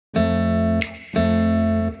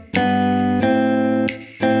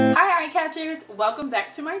welcome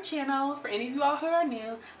back to my channel. For any of you all who are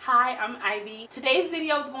new, hi, I'm Ivy. Today's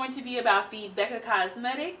video is going to be about the Becca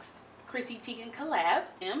Cosmetics Chrissy Teigen collab.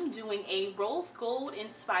 I'm doing a rose gold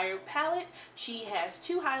inspired palette. She has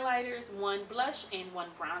two highlighters, one blush and one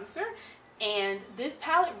bronzer, and this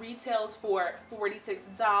palette retails for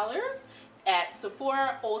 $46 at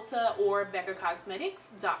Sephora, Ulta, or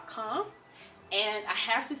BeccaCosmetics.com. And I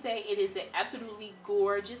have to say, it is an absolutely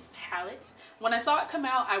gorgeous palette. When I saw it come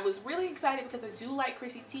out, I was really excited because I do like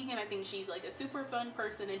Chrissy Teigen. I think she's like a super fun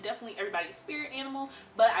person and definitely everybody's spirit animal.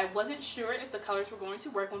 But I wasn't sure if the colors were going to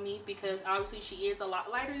work on me because obviously she is a lot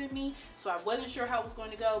lighter than me. So I wasn't sure how it was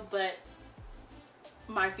going to go, but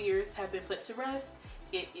my fears have been put to rest.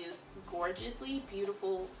 It is gorgeously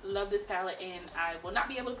beautiful. Love this palette, and I will not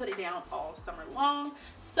be able to put it down all summer long.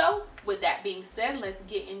 So with that being said, let's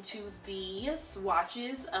get into the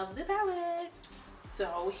swatches of the palette.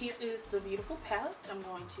 So here is the beautiful palette. I'm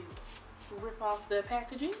going to rip off the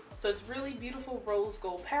packaging. So it's really beautiful rose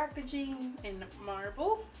gold packaging in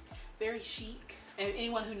marble, very chic. And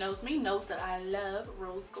anyone who knows me knows that I love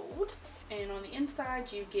rose gold. And on the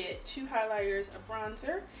inside you get two highlighters, a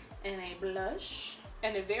bronzer, and a blush,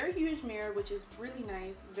 and a very huge mirror, which is really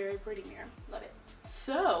nice. Very pretty mirror. Love it.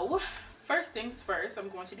 So first things first, I'm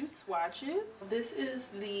going to do swatches. This is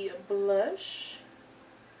the blush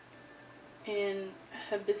in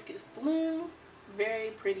Hibiscus Bloom. Very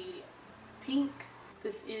pretty pink.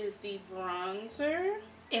 This is the bronzer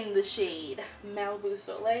in the shade Malibu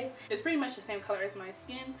Soleil. It's pretty much the same color as my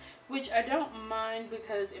skin, which I don't mind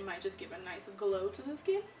because it might just give a nice glow to the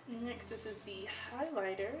skin. Next, this is the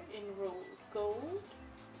highlighter in rose gold,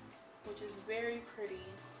 which is very pretty,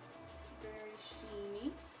 very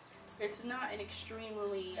sheeny. It's not an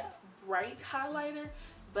extremely bright highlighter,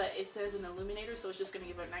 but it says an illuminator, so it's just going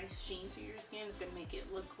to give a nice sheen to your skin. It's going to make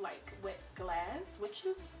it look like wet glass, which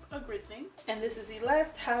is a good thing. And this is the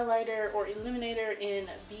last highlighter or illuminator in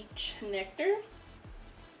Beach Nectar,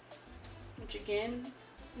 which again,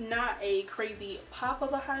 not a crazy pop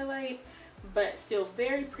of a highlight, but still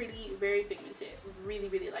very pretty, very pigmented. Really,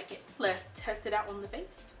 really like it. Let's test it out on the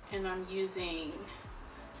face. And I'm using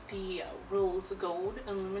the rose gold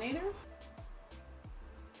illuminator.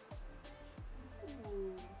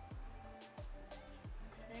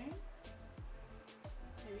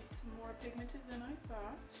 Pigmented than I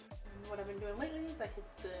thought. And what I've been doing lately is I hit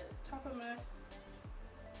the top of my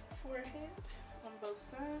forehead on both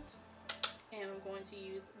sides, and I'm going to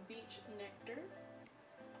use Beach Nectar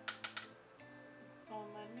on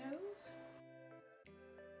my nose.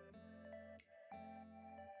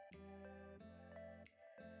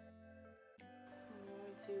 I'm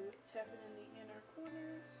going to tap it in the inner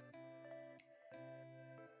corners.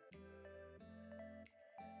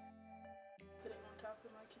 Put it on top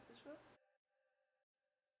of my cupid's bow.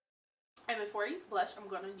 And before I use blush, I'm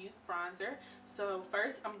going to use bronzer. So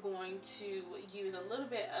first I'm going to use a little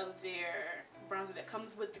bit of their bronzer that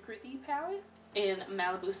comes with the Chrissy palette in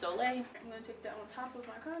Malibu Soleil. I'm going to take that on top of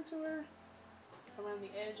my contour, around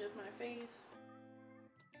the edge of my face.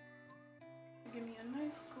 Give me a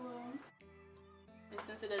nice glow. And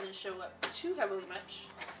since it doesn't show up too heavily much,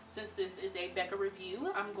 since this is a Becca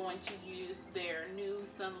review, I'm going to use their new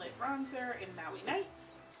Sunlit Bronzer in Maui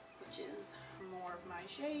Nights, which is more of my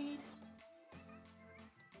shade.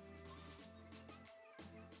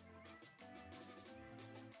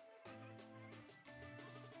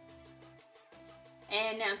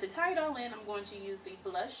 And now to tie it all in, I'm going to use the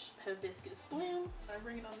blush Hibiscus Bloom. I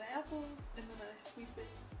bring it on the apples and then I sweep it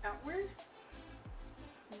outward.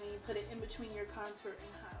 And then you put it in between your contour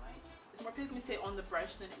and highlight. It's more pigmented on the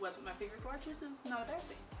brush than it was with my finger swatches. It's not a bad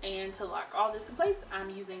thing. And to lock all this in place, I'm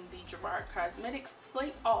using the Gerard Cosmetics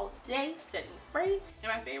Slate All Day Setting Spray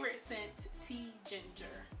and my favorite scent, Tea Ginger.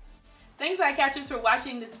 Thanks Eye Catchers for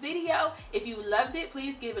watching this video. If you loved it,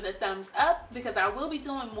 please give it a thumbs up because I will be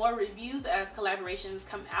doing more reviews as collaborations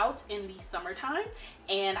come out in the summertime.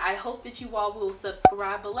 And I hope that you all will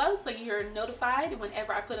subscribe below so you're notified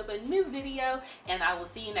whenever I put up a new video, and I will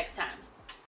see you next time.